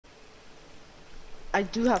I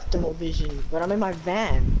do have thermal vision, but I'm in my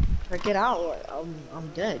van. If I get out, I'm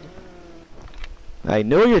dead. I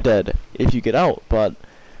know you're dead if you get out, but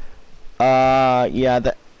yeah,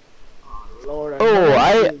 that. Lord,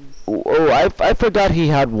 I forgot he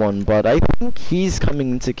had one, but I think he's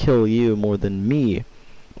coming to kill you more than me,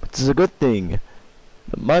 which is a good thing.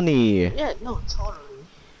 The money. Yeah, no, totally.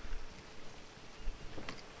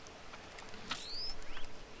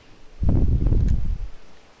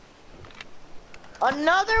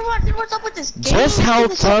 Another one? What's up with this game? Just how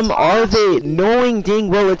This is so dumb are they, toxic. knowing dang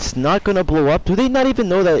well it's not gonna blow up? Do they not even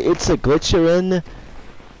know that it's a glitch you're in?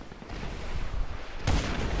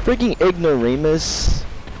 Freaking ignoramus.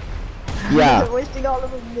 Yeah. They're wasting all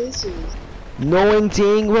of his missiles. Knowing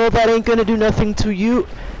dang well that ain't gonna do nothing to you.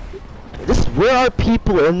 Where are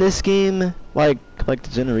people in this game? Like the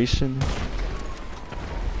generation?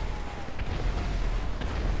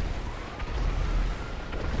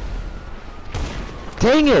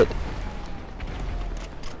 Dang it!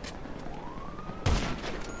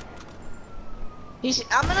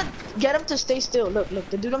 I'm gonna get him to stay still. Look,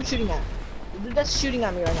 the dude I'm shooting at. The dude that's shooting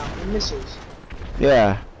at me right now. The missiles.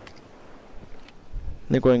 Yeah.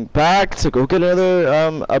 They're going back to go get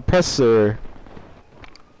another oppressor.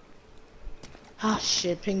 Ah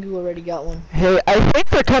shit, Pingu already got one. Hey, I think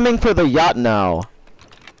they're coming for the yacht now.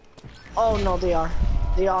 Oh no, they are.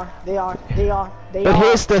 But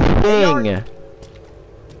here's the thing.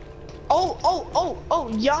 Oh,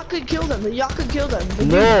 yacht could kill them. The yacht could kill them.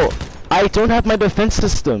 No, I don't have my defense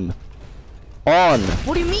system on.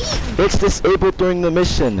 What do you mean? It's disabled during the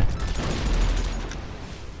mission.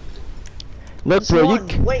 Look, bro,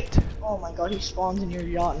 Wait. Oh my god, he spawns in your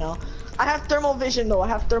yacht now. I have thermal vision though. I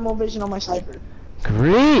have thermal vision on my sniper.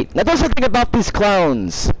 Great. Now do something about these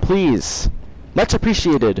clowns, please. Much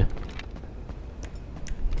appreciated.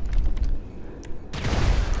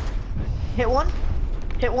 Hit one.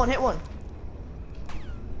 Hit one.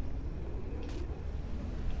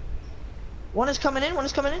 One is coming in.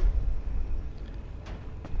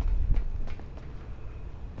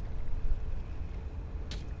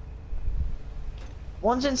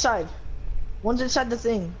 One's inside. One's inside the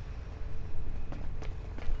thing.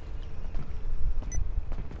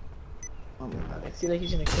 Oh my god, I feel like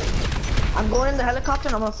he's gonna kill me. I'm going in the helicopter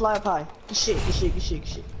and I'm gonna fly up high. Good shit.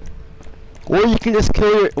 Or you can just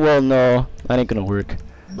kill your. Well, no, that ain't gonna work.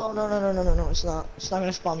 No, it's not. It's not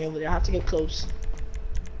gonna spawn me over there. I have to get close.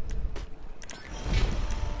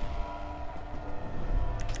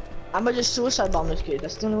 I'm gonna just suicide bomb this kid.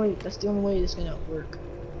 That's the only way this is gonna work.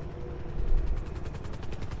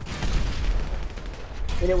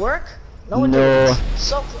 Did it work? No, it didn't.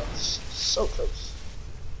 So close.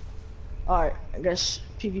 Alright, I guess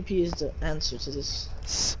PvP is the answer to this.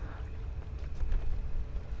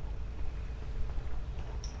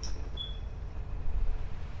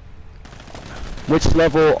 Which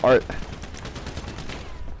level are...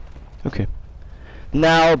 Okay.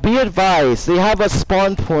 Now, be advised, they have a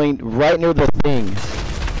spawn point right near the thing.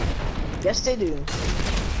 Yes, they do.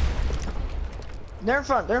 They're in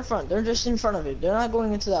front. They're just in front of it. They're not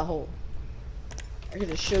going into that hole. I can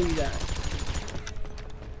just show you that.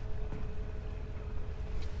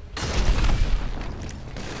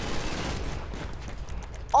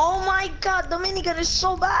 Oh my god, the minigun is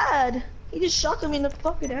so bad! He just shot me in the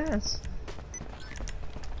fucking ass.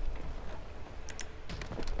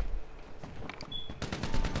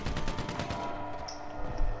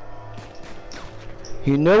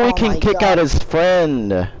 You know we can kick out his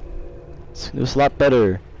friend. It was a lot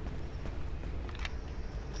better.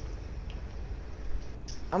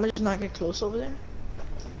 I'm gonna just not get close over there.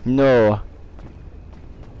 No.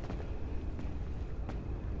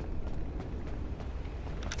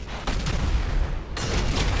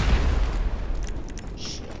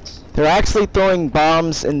 Shit. They're actually throwing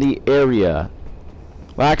bombs in the area.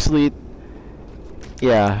 Well, actually,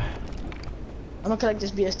 yeah. I'm gonna collect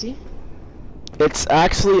this BST. It's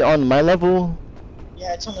actually on my level.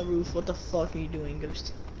 Yeah, it's on the roof. What the fuck are you doing,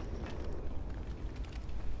 Ghost?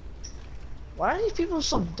 Why are these people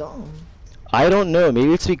so dumb? I don't know.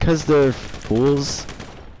 Maybe it's because they're fools.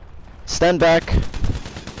 Stand back.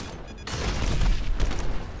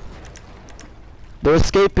 They're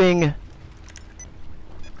escaping.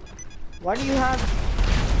 Why do you have...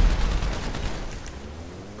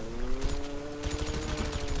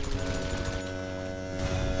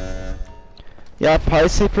 Yeah,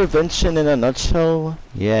 piracy prevention in a nutshell.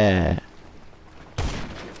 Yeah.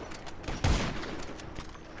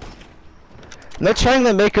 I'm not trying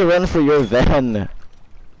to make a run for your van. Yeah,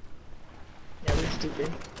 they're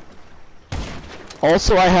stupid.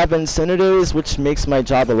 Also, I have incendiaries, which makes my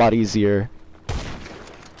job a lot easier.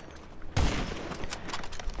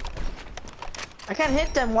 I can't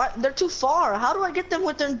hit them. What? They're too far. How do I get them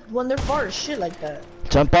when they're far as shit like that?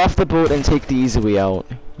 Jump off the boat and take the easy way out.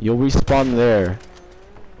 You'll respawn there.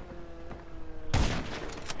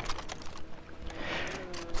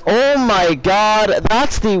 Oh my god,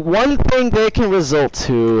 that's the one thing they can result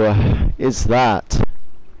to, is that.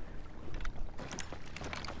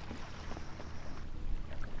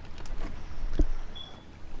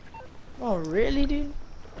 Oh really, dude?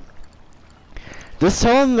 Just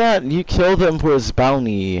tell him that you killed him for his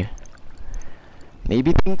bounty.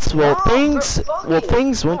 Maybe things, well, No,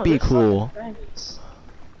 things won't be cool.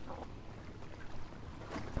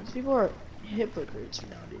 These people are hypocrites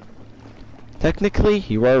now, dude. Technically,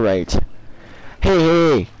 you are right.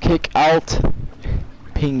 Hey, kick out,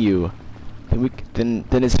 ping you. Then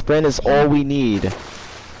his friend is all we need.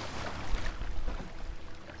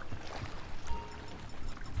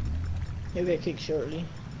 He'll get kicked shortly.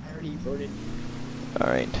 I already voted.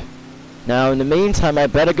 Alright. Now, in the meantime, I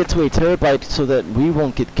better get to a terabyte so that we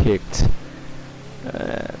won't get kicked.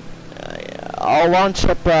 I'll launch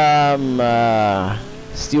up,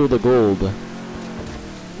 steal the gold.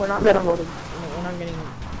 We're not getting voted. We're not getting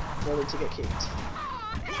voted to get kicked.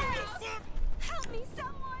 Help me,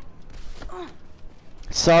 someone!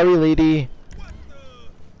 Sorry, lady.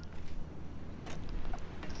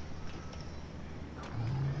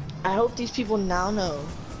 I hope these people now know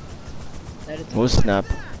that it's Oh snap.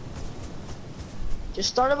 just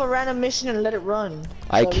start up a random mission and let it run.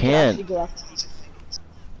 I so we can can't. actually go after these.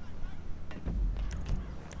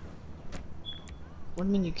 What do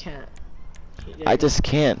you mean you can't? I just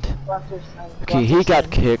can't. Go after his friend. Go Okay, after he his got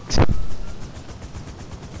friend. kicked.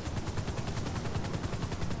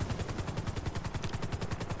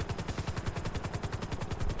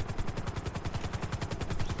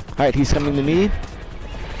 Alright, he's coming to me. No,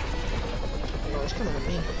 it's coming to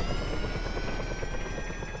me.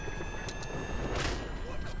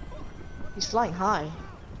 He's flying high.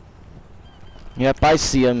 Yep, I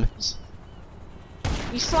see him.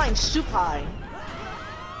 He's flying super high.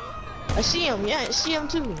 I see him, yeah, I see him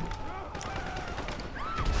too.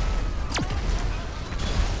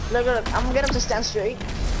 Look, I'm gonna get him to stand straight.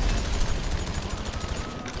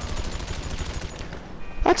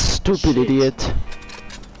 That stupid Shit. idiot.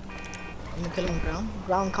 I'm gonna kill him ground.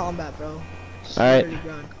 Ground combat, bro. Alright. Literally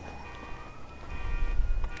ground.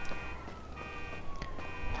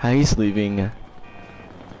 He's leaving.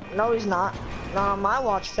 No, he's not. Not on my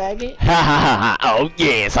watch, faggot. Ha ha ha ha! Oh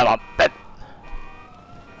yeah, son of a bitch!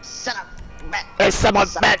 Son of a bitch. Hey, son of a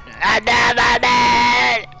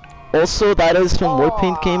bitch! Also, that is from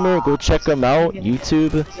Warpaint Gamer. Go check him out.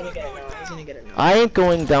 YouTube. He's gonna get it now. He's gonna get it now. I ain't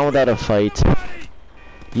going down without a fight.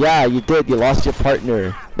 Yeah, you did. You lost your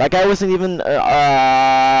partner. That guy wasn't even a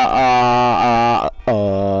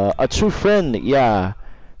true friend. Yeah.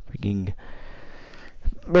 Freaking.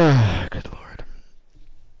 Good lord.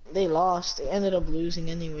 They lost. They ended up losing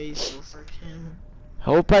anyways, so frick him.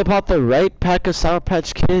 Hope I bought the right pack of Sour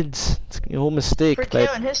Patch Kids. It's a whole mistake. Frick But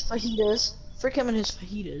him and his fajitas. Frick him and his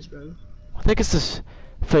fajitas, bro. I think it's this.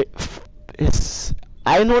 It's.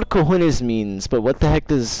 I know what cojones means, but what the heck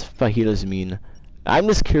does fajitas mean? I'm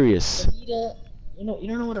just curious. Fajita. You don't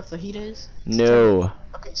know what a fajita is? No.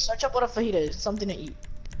 Okay, search up what a fajita is. It's something to eat.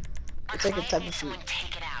 It's like a type of food.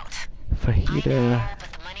 Take it out. Fajita.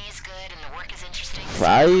 But the money is good and the work is interesting.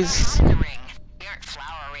 Fries? The ring. We aren't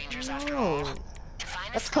flower arrangers after all. No, To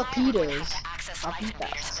find that's a sky, we're gonna have papitas. to access light emitters'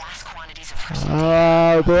 Papitas. vast quantities of personal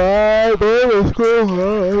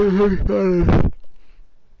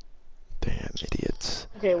Damn idiots.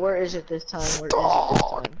 Okay, where is it this time? Where is it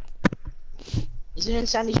this time? Is it in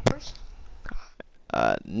Sandy Shores?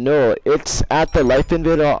 No, it's at the Life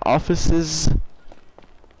Invader offices.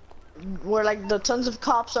 Where like the tons of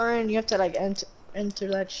cops are in, you have to like enter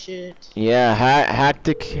that shit. Yeah, hack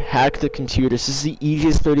the computer. This is the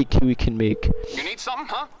easiest 30Q we can make. You need something,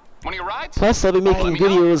 huh? One of your rides? Plus, I'll be making Let me know.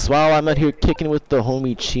 videos while I'm out here kicking with the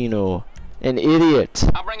homie Chino. An idiot.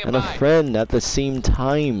 I'll bring it And a by. friend at the same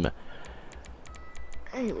time.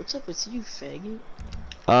 Hey, what's up with you, faggot?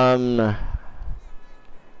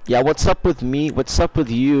 Yeah, what's up with me? What's up with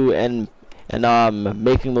you and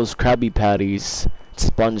making those Krabby Patties?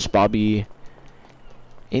 SpongeBobby.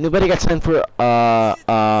 Ain't nobody got time for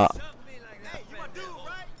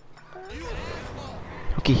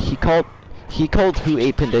Okay, he called who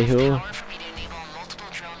a pendejo. power for me to enable multiple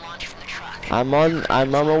drone launch from the truck. I'm on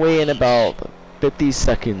my way in about 50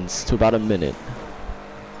 seconds to about a minute.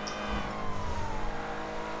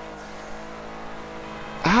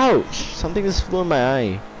 Ouch! Something just flew in my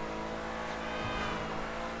eye.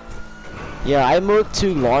 Yeah, I mowed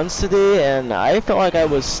 2 lawns today and I felt like I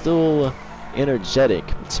was still energetic.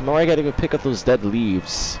 Tomorrow I gotta go pick up those dead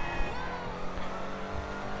leaves.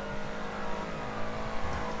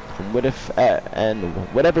 What if and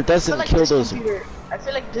whatever doesn't like kill those? I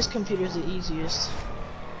feel like this computer is the easiest.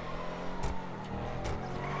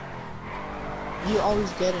 You always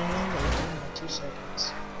get it in like 2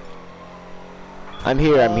 seconds. I'm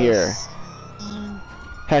here. I'm here.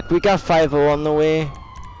 Heck, we got 5-0 on the way.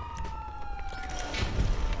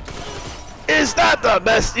 Is that the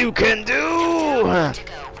best you can do? To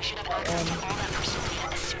go. We should have access to all that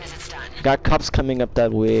personnel as soon as it's done. Got cops coming up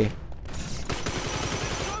that way.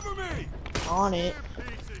 Cover me! On it.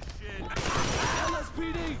 Piece of shit.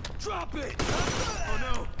 LSPD, drop it! Oh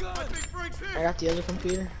no, God! I think Frank's I here! got the other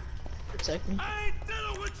computer. Protect me. I ain't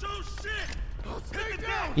dealing with your shit! Take it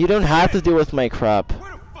down! You don't have to deal with my crap.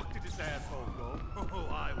 Where the fuck did this asshole go? Oh,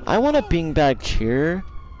 I want a beanbag chair.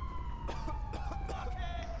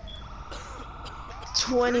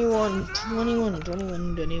 21. You're good!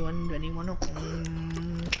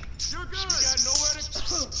 Got nowhere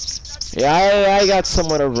to... Yeah, I got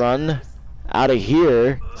somewhere to run. Out of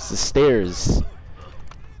here. It's the stairs.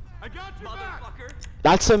 I got you, motherfucker!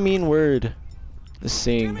 That's a mean word. The Give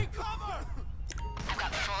sing. me cover! I've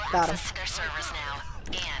got full Got access to their servers now.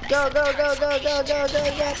 And Go, go, go, go, go, go, go,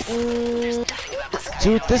 go.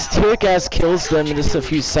 Dude, this tear gas kills them in just a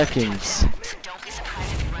few seconds. So don't be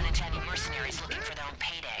surprised if you run into any mercenaries looking for their own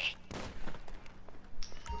payday.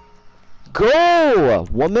 Go,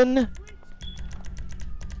 woman.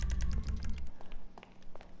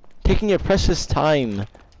 Taking your precious time.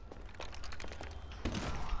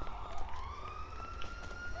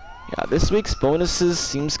 Yeah, this week's bonuses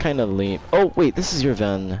seems kind of lame. Oh wait, this is your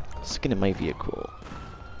van. Let's get in my vehicle.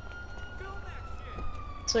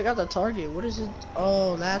 So I got the target. What is it?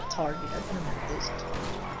 Oh, that target. I think I this target.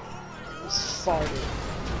 It's farted.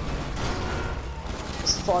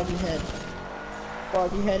 It's farty head.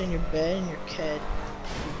 Farty head in your bed and your kid.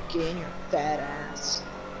 You gain your fat ass.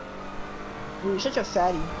 You're such a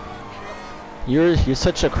fatty. You're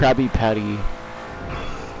such a Krabby Patty. Why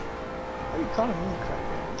are you calling me a crap?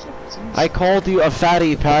 I called you a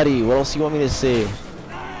fatty patty. What else do you want me to say?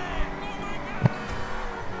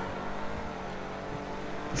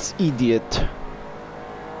 This idiot.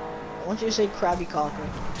 I want you to say Krabby Cocker.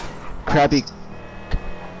 Krabby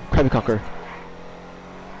Cocker.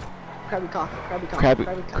 Krabby Cocker. Krabby Cocker.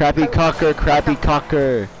 Krabby Cocker. Krabby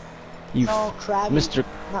Cocker. You, No, Krabby. Mr.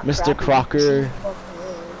 Crocker.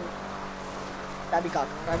 Krabby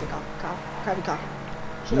Cocker. Krabby Cocker. Krabby Cocker.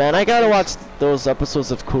 Man, I gotta watch those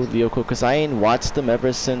episodes of Code Lyoko because I ain't watched them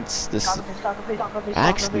ever since this.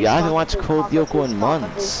 Actually, I haven't watched Code Lyoko in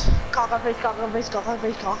months.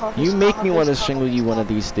 You make me want to strangle you one of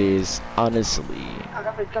these days, honestly.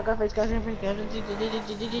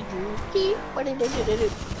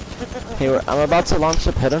 Hey, I'm about to launch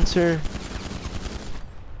a pet hunter.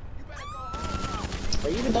 Are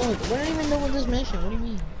you even done with? We don't even know what this mission. What do you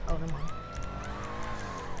mean? Oh, never mind.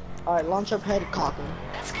 Alright, launch up head cocker.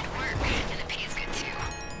 That's good work, and it pays good too.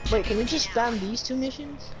 Wait, can we just spam these 2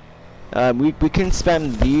 missions? We can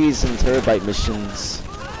spam these and terabyte missions.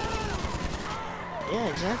 Yeah,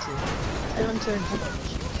 exactly. I don't turn terabyte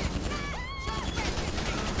missions.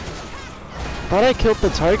 Thought I killed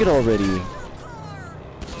the target already.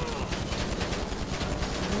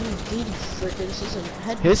 This is a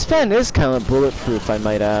head. His fan is kind of bulletproof, I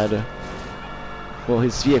might add. Well,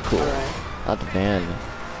 his vehicle, not the van.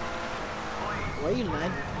 Why are you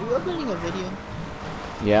lagging? Are you uploading a video?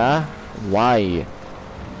 Yeah? Why?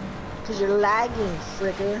 Cause you're lagging,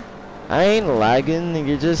 fricker. I ain't lagging.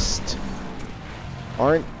 You just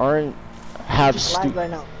aren't half Just lag stupid. right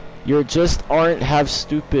now. You're just aren't half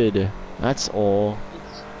stupid. That's all.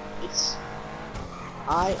 It's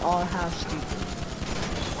I are half stupid.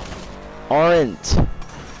 Aren't.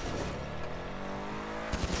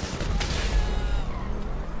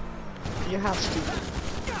 You're half stupid.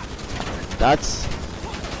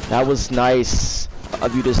 That was nice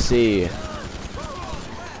of you to say.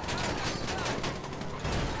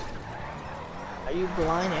 Are you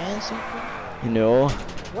blind and stupid? You know?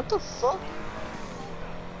 What the fuck?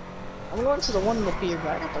 I'm going to the one in the pier,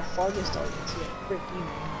 but I got the farthest targets here. Frick you,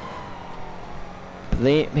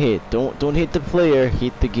 man. Hey, don't hate the player,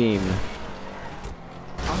 hate the game.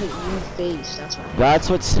 I'll hit you in the face, that's right. That's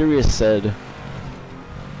what Sirius said.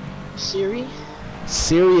 Siri?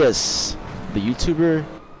 Sirius, the YouTuber,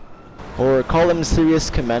 or call him Sirius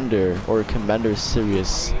Commander or Commander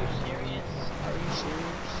Sirius. Are you serious? Are you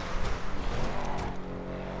serious?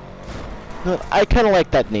 No, I kind of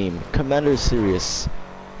like that name, Commander Sirius.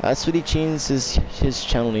 That's what he changed his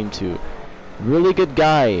channel name to. Really good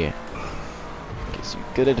guy. Gives you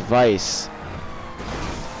good advice.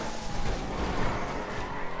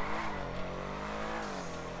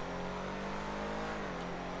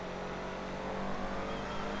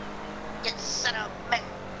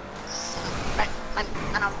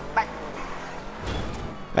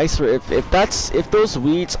 I swear, if those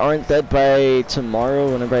weeds aren't dead by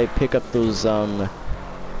tomorrow, whenever I pick up those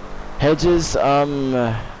hedges, I'm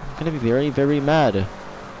gonna be very, very mad.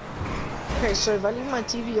 Okay, so if I leave my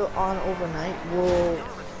TV on overnight, will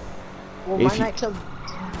my If you- nightclub be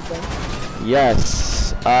done?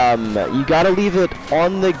 Yes. You gotta leave it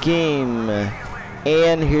on the game.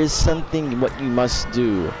 And here's something what you must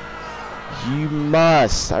do. You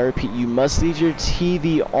must, I repeat, you must leave your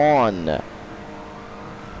TV on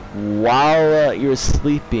while you're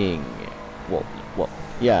sleeping. Well,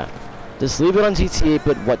 yeah. Just leave it on GTA,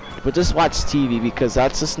 but just watch TV because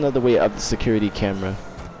that's just another way of the security camera.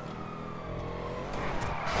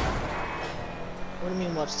 What do you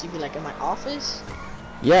mean watch TV? Like in my office?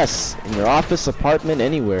 Yes, in your office, apartment,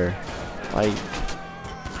 anywhere. Like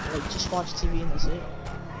just watch TV and that's it?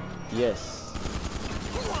 Yes.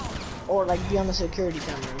 Or like be on the security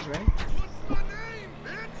cameras, right?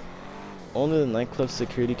 Only the nightclub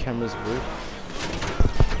security cameras work.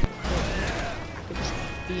 I could just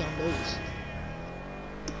be on those.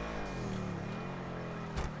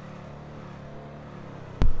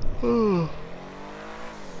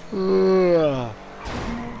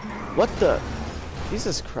 What the?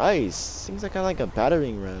 Jesus Christ. Seems like I like a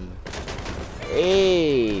battering ram.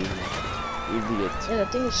 Hey, idiot. Yeah,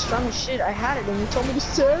 that thing is strong as shit. I had it and you told me to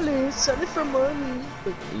sell it for money.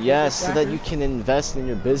 But Yes, so that you can invest in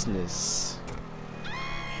your business.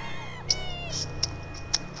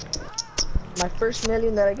 my first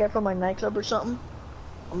million that I get from my nightclub or something,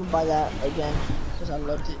 I'm gonna buy that again because I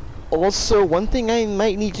loved it. Also, one thing I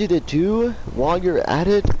might need you to do while you're at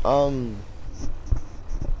it,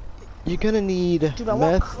 you're gonna need Dude, I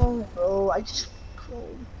want chrome, bro. I just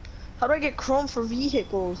chrome. How do I get chrome for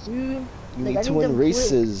vehicles, dude? You Like, need I to need win them quick.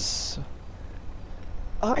 races.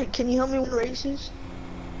 Alright, can you help me win races?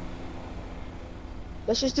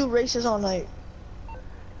 Let's just do races all night.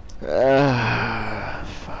 Fine.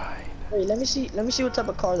 Wait, let me see what type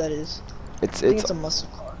of car that is. I think it's a muscle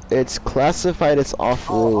car. It's classified as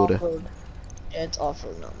off-road. Oh, off-road. Yeah, it's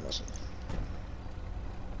off-road, not muscle.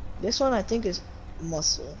 This one I think is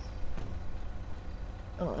muscle.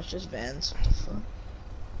 Oh, it's just vans. What the fuck?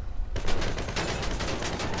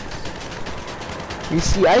 You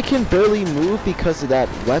see, I can barely move because of that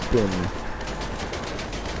weapon.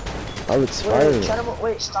 Oh, it's firing.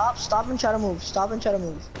 Wait, stop and try to move. Stop and try to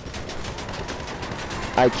move.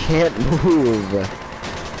 I can't move.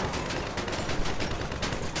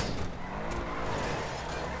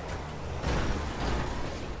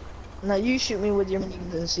 Now you shoot me with your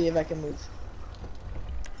miniguns and see if I can move.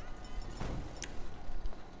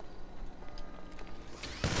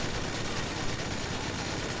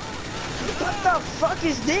 What the fuck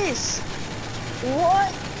is this?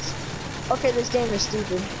 What? Okay, this game is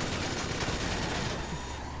stupid.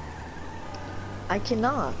 I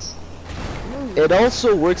cannot move. It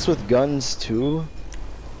also works with guns too.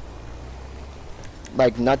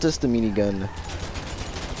 Like, not just the minigun.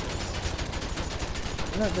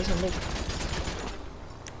 No, it doesn't look.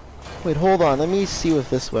 Wait, hold on. Let me see with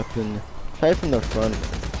this weapon. Try from the front.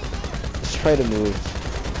 Let's try to move.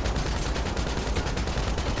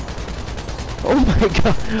 Oh my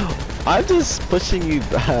god. I'm just pushing you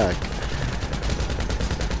back.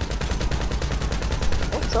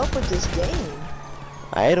 What's up with this game?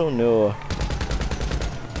 I don't know.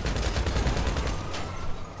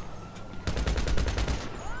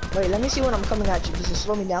 Wait, let me see when I'm coming at you. Does it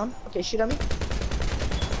slow me down? Okay, shoot at me.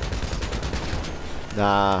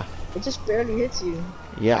 Nah. It just barely hits you.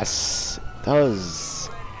 Yes. It does.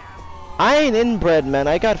 I ain't inbred, man.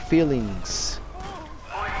 I got feelings.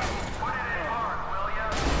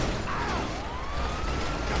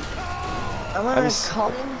 I'm gonna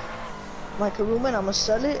call in my Karuma and I'm gonna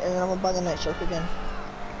sell it and then I'm gonna buy the night shark again.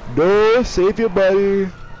 No, save your buddy.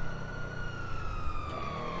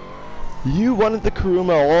 You wanted the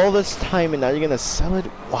Karuma all this time and now you're gonna sell it?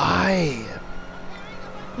 Why?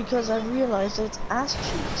 Because I realized that it's ass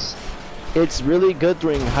cheeks. It's really good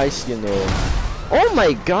during heist, you know. Oh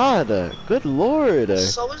my god! Good lord!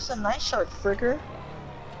 So is the night shark, fricker.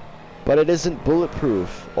 But it isn't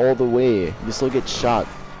bulletproof all the way. You still get shot.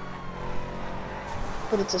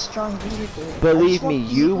 But it's a strong vehicle. Believe me,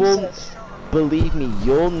 you will. Believe me,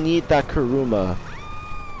 you'll need that Karuma.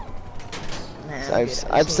 Nah,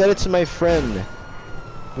 I've said it to my friend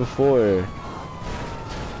before.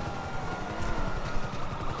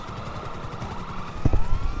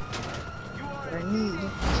 What I need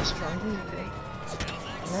is a strong vehicle.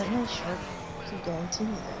 And that night shark can guarantee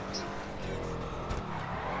me that.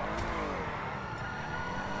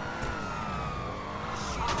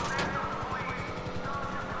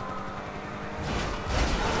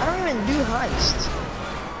 I don't even do heist.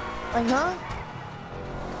 Like, huh?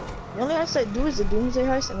 The only heist I do is the Doomsday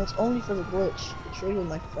heist, and it's only for the glitch to trade with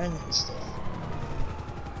my friend and stuff.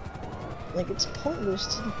 Like, it's pointless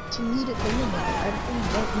to need it for me now. I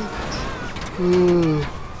really don't need it.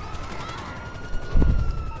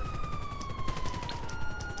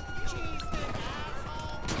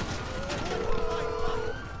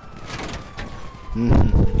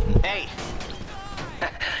 Hey!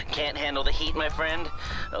 Can't handle the heat, my friend?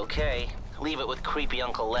 Okay, leave it with creepy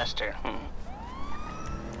Uncle Lester.